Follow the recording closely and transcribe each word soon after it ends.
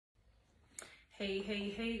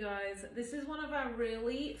Hey guys, this is one of our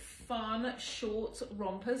really fun short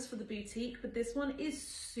rompers for the boutique, but this one is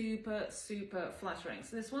super flattering.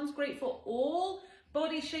 So this one's great for all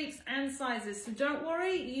body shapes and sizes, so don't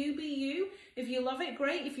worry, you be you. If you love it,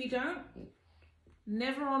 great. If you don't,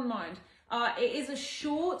 never on mind. It is a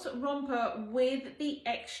short romper with the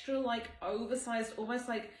extra like oversized, almost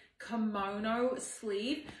like kimono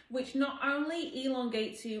sleeve, which not only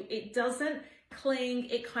elongates you, it doesn't cling,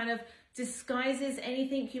 it kind of disguises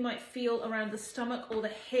anything you might feel around the stomach or the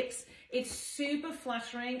hips. It's super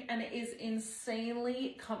flattering and it is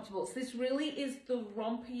insanely comfortable. So this really is the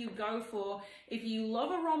romper you go for. If you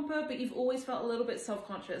love a romper, but you've always felt a little bit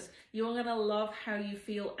self-conscious, you're gonna love how you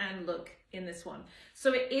feel and look in this one.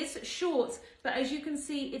 So it is short, but as you can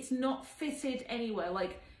see, it's not fitted anywhere.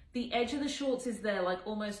 Like the edge of the shorts is there, like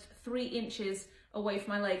almost 3 inches away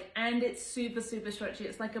from my leg, and it's super stretchy.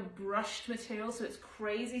 It's like a brushed material, so it's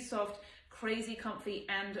crazy soft, crazy comfy,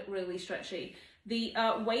 and really stretchy. The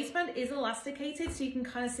waistband is elasticated, so you can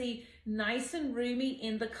kind of see nice and roomy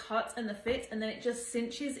in the cut and the fit, and then it just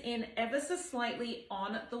cinches in ever so slightly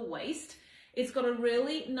on the waist. It's got a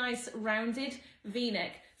really nice rounded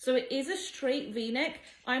V-neck, so it is a straight V-neck.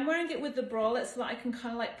 I'm wearing it with the bralette so that I can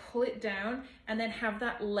kind of like pull it down and then have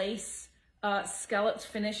that lace scalloped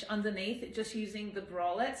finish underneath, just using the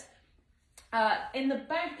bralette. In the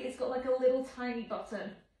back, it's got like a little tiny button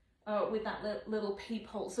with that little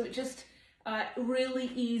peephole, so it just really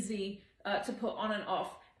easy to put on and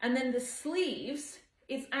off. And then the sleeves,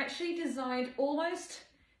 it's actually designed almost,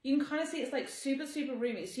 you can kind of see it's like super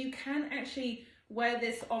roomy, so you can actually wear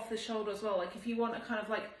this off the shoulder as well. Like if you want a kind of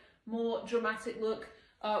like more dramatic look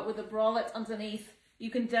with a bralette underneath, you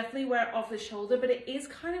can definitely wear it off the shoulder, but it is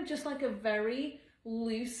kind of just like a very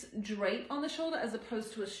loose drape on the shoulder as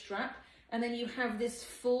opposed to a strap. And then you have this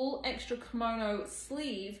full extra kimono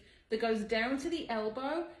sleeve that goes down to the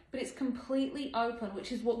elbow, but it's completely open,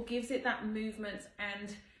 which is what gives it that movement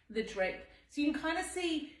and the drape. So you can kind of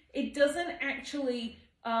see it doesn't actually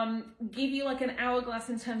give you like an hourglass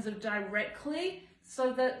in terms of directly,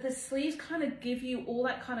 so that the sleeves kind of give you all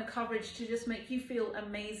that kind of coverage to just make you feel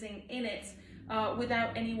amazing in it.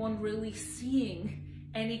 Without anyone really seeing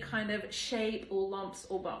any kind of shape or lumps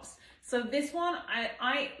or bumps. So this one,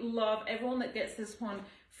 I love. Everyone that gets this one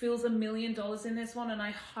feels $1 million in this one, and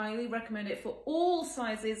I highly recommend it for all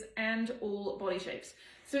sizes and all body shapes.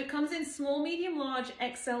 So it comes in small, medium, large,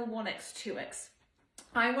 XL, 1X, 2X.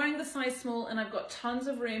 I'm wearing the size small and I've got tons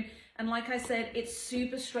of room, and like I said, it's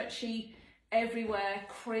super stretchy everywhere,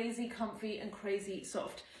 crazy comfy and crazy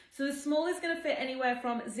soft. So the small is going to fit anywhere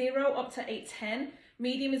from 0 up to 8'10".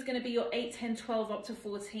 Medium is going to be your 8'10", 12 up to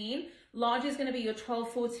 14. Large is going to be your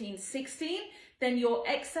 12, 14, 16. Then your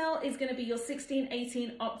XL is going to be your 16,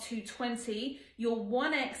 18 up to 20. Your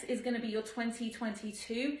 1X is going to be your 20,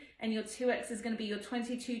 22. And your 2X is going to be your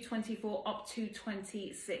 22, 24 up to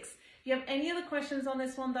 26. If you have any other questions on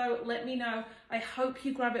this one though, let me know. I hope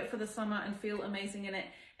you grab it for the summer and feel amazing in it.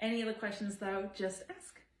 Any other questions though, just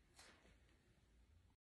ask.